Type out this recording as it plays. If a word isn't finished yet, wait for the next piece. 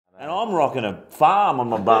And I'm rocking a farm on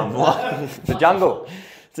my bum. It's a jungle.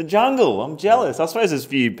 It's a jungle. I'm jealous. I suppose there's a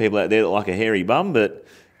few people out there that like a hairy bum, but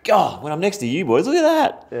God, when I'm next to you boys, look at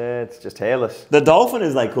that. Yeah, it's just hairless. The dolphin,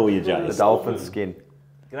 as they call you, Jace. The dolphin skin.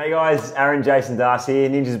 G'day guys, Aaron, Jason, Darcy here,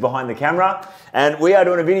 Ninjas behind the camera. And we are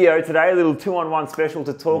doing a video today, a little 2-on-1 special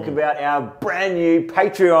to talk about our brand new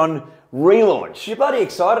Patreon relaunch. You're bloody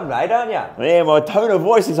excited, mate, aren't you? Yeah, my tone of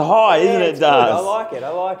voice is high, isn't it, Darcy? I like it, I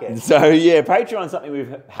like it. So yeah, Patreon's something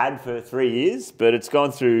we've had for 3 years, but it's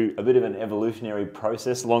gone through a bit of an evolutionary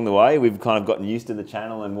process along the way. We've kind of gotten used to the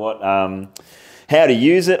channel and what, how to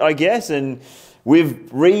use it, I guess, and we've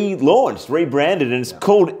relaunched, rebranded, and it's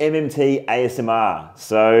called MMT ASMR.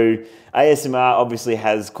 So ASMR obviously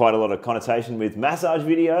has quite a lot of connotation with massage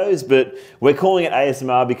videos, but we're calling it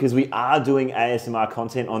ASMR because we are doing ASMR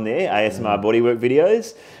content on there, ASMR bodywork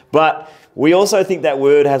videos. But we also think that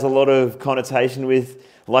word has a lot of connotation with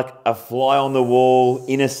like a fly on the wall,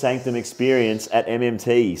 inner sanctum experience at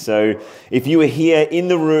MMT. So if you were here in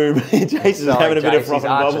the room, Jason's having a bit of froth and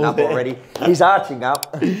bubble up already. He's arching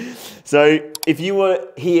up. So if you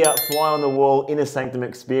were here, fly on the wall, inner sanctum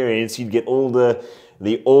experience, you'd get all the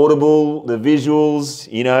audible, the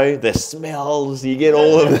visuals, you know, the smells, you get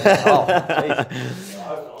all of that.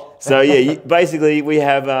 Oh, so yeah, basically we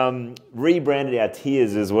have rebranded our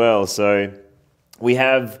tiers as well. So we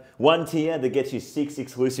have one tier that gets you 6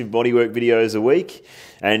 exclusive bodywork videos a week,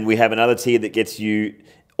 and we have another tier that gets you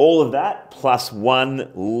all of that plus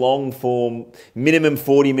one long form, minimum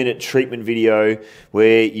 40-minute treatment video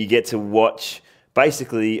where you get to watch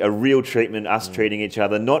basically a real treatment, us treating each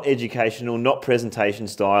other, not educational, not presentation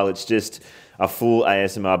style. It's just a full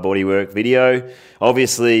ASMR bodywork video.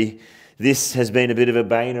 Obviously, this has been a bit of a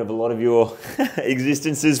bane of a lot of your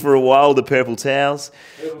existences for a while, the purple towels.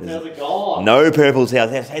 Purple towels are gone. No purple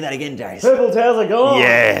towels. Say that again, Jace. Purple towels are gone.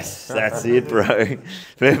 Yes, that's it, bro.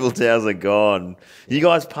 Purple towels are gone. You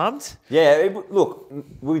guys pumped? Yeah, look,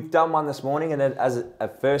 we've done one this morning, and as a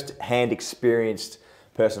first-hand experienced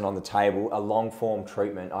person on the table, a long-form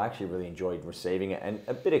treatment, I actually really enjoyed receiving it, and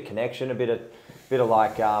a bit of connection, a bit of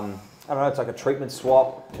like, I don't know, it's like a treatment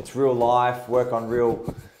swap. It's real life, work on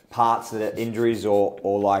real parts that are injuries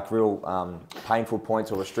or like real painful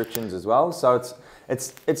points or restrictions as well. So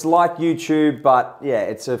it's like YouTube, but yeah,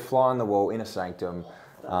 it's a fly on the wall, inner sanctum.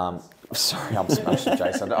 Sorry, I'm smashing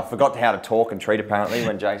Jason. I forgot how to talk and treat apparently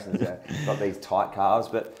when Jason's got these tight calves.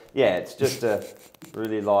 But yeah, it's just a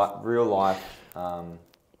really real life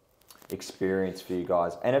experience for you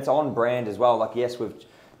guys, and it's on brand as well. Like, yes, we've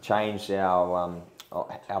changed our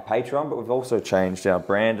Patreon, but we've also changed our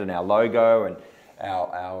brand and our logo and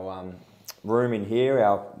our room in here.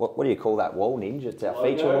 Our what do you call that wall, Ninja? It's our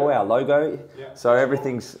feature wall, our logo. Yeah. So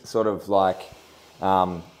everything's sort of like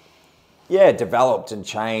yeah, developed and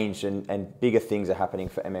changed, and bigger things are happening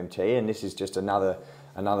for MMT, and this is just another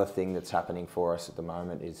thing that's happening for us at the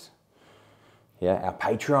moment is, yeah, our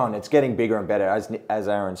Patreon. It's getting bigger and better. As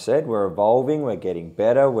Aaron said, we're evolving, we're getting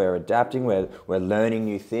better, we're adapting, we're learning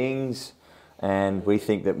new things, and we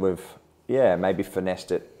think that we've, yeah, maybe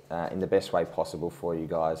finessed it in the best way possible for you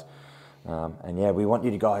guys. And yeah, we want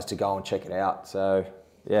you guys to go and check it out. So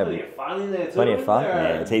yeah, plenty of fun in there too. Plenty of fun.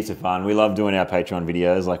 Yeah, it's heaps of fun. We love doing our Patreon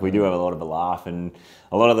videos. Like, we do have a lot of a laugh, and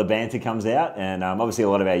a lot of the banter comes out. And obviously a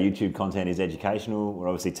lot of our YouTube content is educational. We're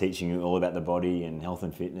obviously teaching you all about the body and health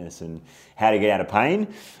and fitness and how to get out of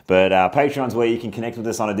pain. But Patreon's where you can connect with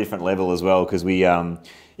us on a different level as well, because we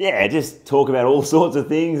yeah, just talk about all sorts of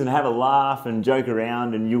things and have a laugh and joke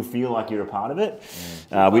around, and you'll feel like you're a part of it,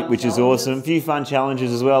 which is awesome. A few fun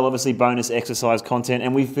challenges as well, obviously bonus exercise content,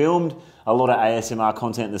 and we filmed a lot of ASMR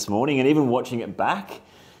content this morning, and even watching it back.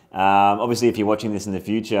 Obviously, if you're watching this in the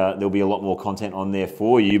future, there'll be a lot more content on there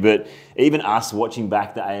for you, but even us watching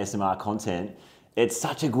back the ASMR content, it's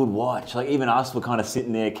such a good watch. Like, even us were kind of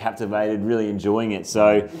sitting there captivated, really enjoying it.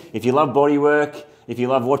 So if you love bodywork, if you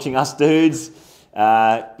love watching us dudes,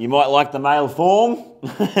 you might like the male form.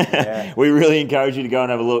 Yeah. We really encourage you to go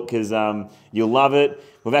and have a look, because you'll love it.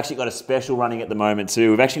 We've actually got a special running at the moment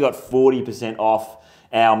too. We've actually got 40% off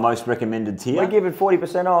our most recommended tier. We're giving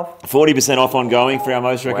 40% off. 40% off ongoing for our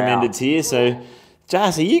most recommended tier. So,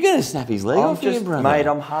 Darcy, you going to snap his leg off here, brother? Mate,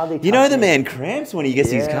 I'm hardly You know the man cramps when he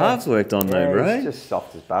gets his calves worked on though, bro. He's just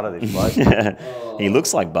soft as butter, this bloke. He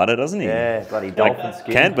looks like butter, doesn't he? Yeah, bloody dolphin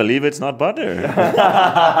skin. Can't believe it's not butter.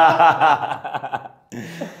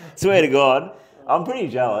 Swear to God, I'm pretty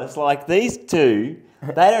jealous. Like, these two,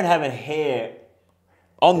 they don't have a hair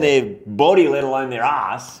on their body, let alone their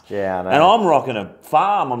ass. Yeah, I know. And I'm rocking a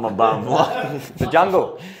farm on my bum. It's a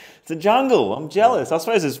jungle. It's a jungle. I'm jealous. I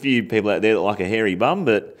suppose there's a few people out there that like a hairy bum,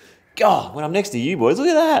 but God, when I'm next to you boys, look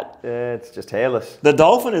at that. Yeah, it's just hairless. The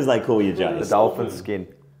dolphin, as they call you, The Jace. dolphin skin.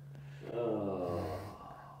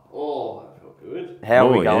 Oh, that felt good. How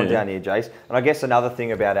are we Oh, going yeah. down here, Jace? And I guess another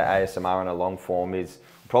thing about our ASMR in a long form is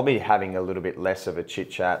probably having a little bit less of a chit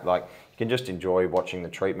chat. Like you can just enjoy watching the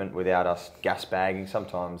treatment without us gas bagging.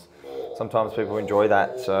 Sometimes people enjoy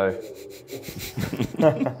that. So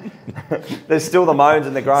there's still the moans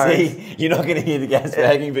and the groans. See, you're not going to hear the gas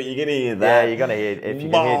bagging, but you're going to hear that. Yeah, you're gonna hear if you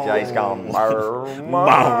can hear Jace going.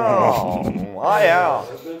 Oh yeah.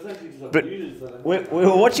 But we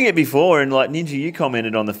were watching it before, and like Ninja, you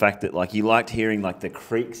commented on the fact that like you liked hearing like the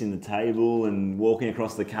creaks in the table and walking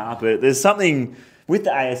across the carpet. There's something with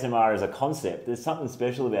the ASMR as a concept. There's something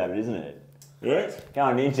special about it, isn't it? Yeah. Go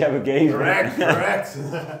on, Ninja, have a geez. Correct.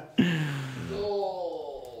 Oh.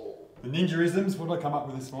 The ninjaisms, what did I come up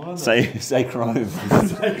with this morning? Say chrome.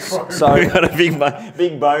 So We got a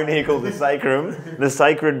big bone here called the sacrum, the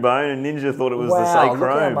sacred bone, and Ninja thought it was the wow, look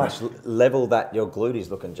how sacrum. much level that your glute is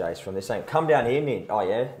looking, Jace, from this thing. Come down here, Nin. Oh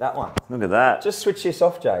yeah, that one. Look at that. Just switch this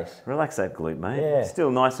off, Jace. Relax that glute, mate. Yeah. Still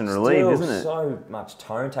nice and relieved, Still isn't it? so much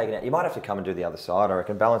tone taken out. You might have to come and do the other side, I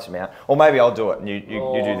reckon, balance them out. Or maybe I'll do it and you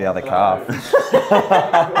do the other calf.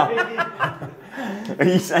 Are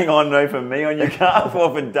you saying oh no for me on your calf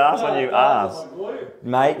or for Das on your ass?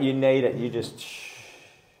 Mate, you need it. You just...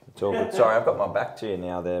 It's all good. Sorry, I've got my back to you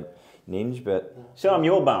now there, Ninj, but... Show him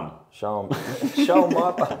your bum. Show them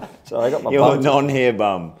my bum. Sorry, I got my Your bum. non-hair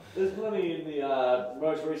bum. There's plenty in the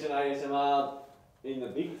most recent ASMR in the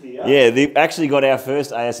big tier. Yeah, they actually got our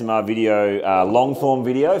first ASMR video, long form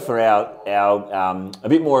video for our a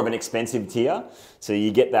bit more of an expensive tier. So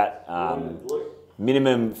you get that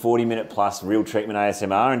minimum 40-minute plus real treatment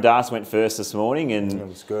ASMR. And Das went first this morning, and It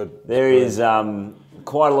was good. there is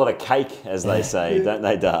quite a lot of cake, as they say, don't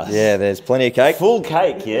they, Das? Yeah, there's plenty of cake. Full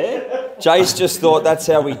cake, yeah? Jace just thought that's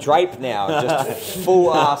how we drape now. Just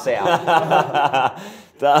full ass out.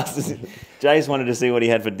 Das, Jace wanted to see what he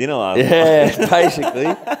had for dinner last night. Yeah, basically.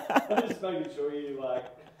 I'm just making sure you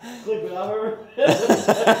clip it over.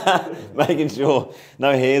 Making sure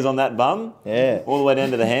no hairs on that bum. Yeah. All the way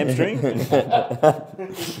down to the hamstring.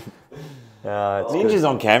 It's Ninja's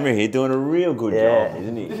on camera here doing a real good Yeah. job,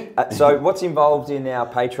 isn't he? So what's involved in our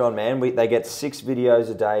Patreon, man? They get 6 videos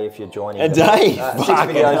a day if you're joining. A day? 6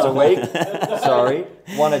 Fucking videos hell. a week. Sorry,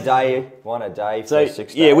 one a day for So 6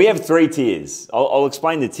 days. yeah, we have 3 tiers. I'll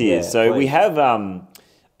explain the tiers. Yeah, so we please. have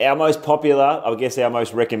our most popular, I guess our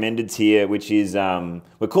most recommended tier, which is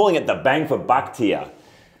we're calling it the bang for buck tier.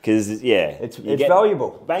 Because yeah, It's you get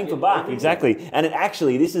valuable. Bang for buck, exactly. And it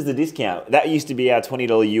actually, this is the discount. That used to be our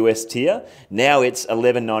 $20 US tier. Now it's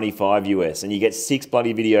 $11.95 US, and you get 6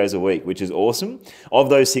 bloody videos a week, which is awesome. Of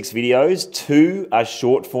those 6 videos, 2 are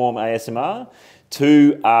short form ASMR,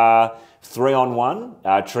 2 are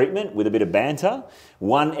 3-on-1 treatment with a bit of banter,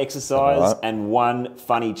 1 exercise, Alright. and 1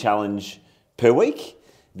 funny challenge per week.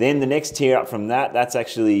 Then the next tier up from that, that's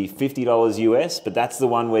actually $50 US, but that's the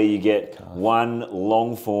one where you get 1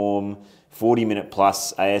 long form, 40-minute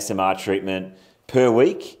plus ASMR treatment per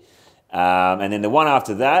week. And then the one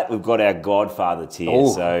after that, we've got our Godfather tier.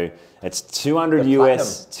 Ooh. So it's 200 The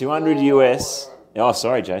US, 200 US. Oh,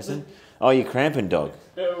 sorry, Jason. Oh, you're cramping, dog.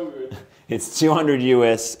 It's 200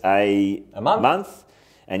 US a month.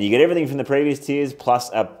 And you get everything from the previous tiers plus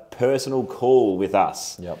a personal call with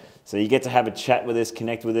us. Yep. So you get to have a chat with us,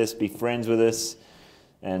 connect with us, be friends with us,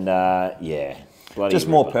 and yeah. bloody Just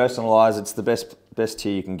more ripper. personalised. It's the best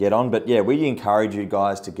tier you can get on. But yeah, we encourage you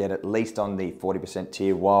guys to get at least on the 40%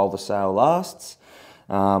 tier while the sale lasts.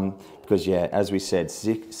 Because yeah, as we said,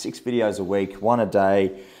 6 videos a week, 1 a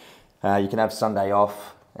day. You can have Sunday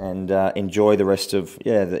off and enjoy the rest of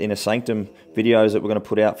the Inner Sanctum videos that we're going to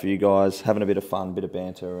put out for you guys, having a bit of fun, bit of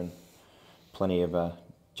banter, and plenty of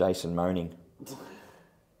Jason moaning.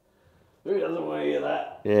 Who doesn't want to hear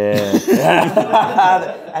that? Yeah.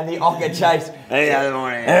 And the Ocker chase. Hey, I don't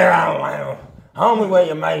want to- Homie, where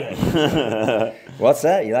you making? What's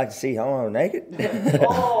that? You like to see homo naked?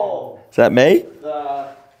 Oh, Is that me?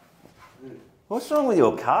 What's wrong with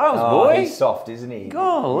your calves, Oh, boy? he's soft, isn't he?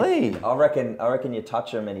 Golly. I reckon you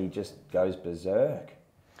touch him and he just goes berserk.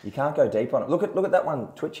 You can't go deep on it. Look at that one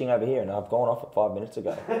twitching over here, and I've gone off it 5 minutes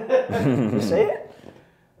ago. You see it?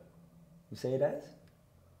 You see it, Az?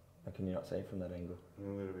 Or can you not see it from that angle? A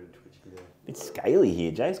little bit of twitchy there. It's scaly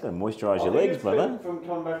here, Jay's got to moisturise your I think legs, it's brother. From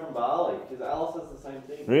coming back from Bali, because Alice does the same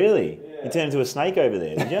thing. Really? Yeah. You turned into a snake over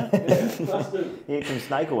there, did you? Yeah, must have. You ate some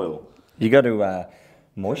snake oil. You got to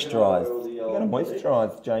Moisturise. You gotta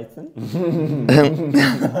moisturise, Jason.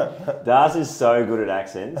 Das is so good at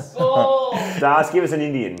accents. Oh, Das, give us an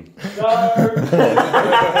Indian. no.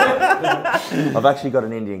 I've actually got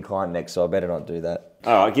an Indian client next, so I better not do that.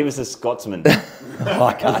 All right, give us a Scotsman. Oh,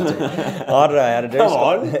 I can't do. I don't know how to do. Come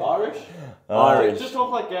on. Irish? Irish. Just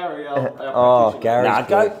talk like Gary, our Oh, practitioner. Gary's Nah,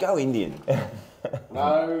 good. go Indian.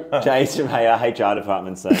 No. Jason, hey, our HR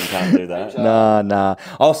department saying you can't do that. Nah.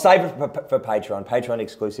 I'll save it for Patreon. Patreon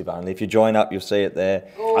exclusive only. If you join up, you'll see it there.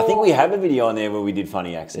 I think we have a video on there where we did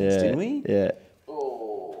funny accents, didn't we? Yeah.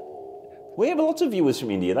 We have lots of viewers from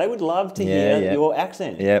India. They would love to Yeah, hear yeah. your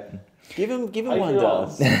accent. Yep. Give them one,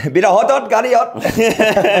 Patreon. Das. Bit of hot, gutty hot.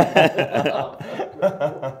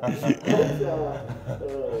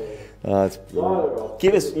 Oh, it's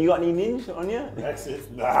Give us, you got any ninja on you? That's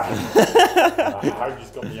it. Nah. I hope he's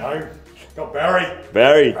got me own. Got Barry.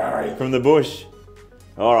 Barry, Barry. from the bush.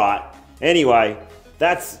 All right. Anyway,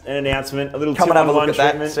 that's an announcement. A little Come tip and have on a the look one at that.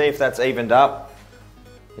 treatment. See if that's evened up.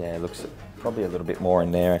 Yeah, it looks probably a little bit more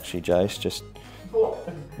in there actually, Jace.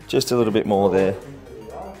 Just a little bit more there.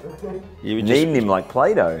 You would just, Kneading him like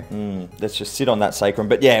Play-Doh. let's just sit on that sacrum.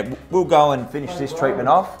 But yeah, we'll go and finish this treatment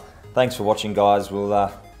off. Thanks for watching, guys. We'll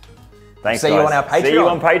Thanks, see you guys. on our Patreon. See you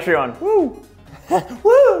on Patreon. Woo!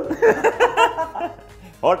 Woo!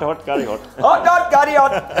 Hot, very hot. Hot, gutty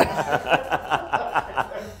hot.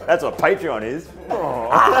 That's what Patreon is.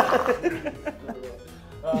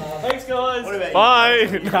 Thanks, guys. What about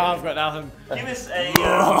Bye. No, I've got nothing. you? Give us a...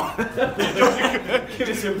 give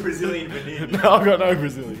us a Brazilian vanilla. No, I've got no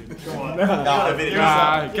Brazilian. Come on. Got a bit of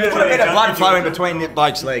Catch Put a bit of blood flowing between the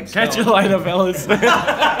bloke's legs. you later, fellas. See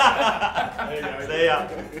ya.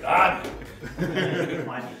 Done.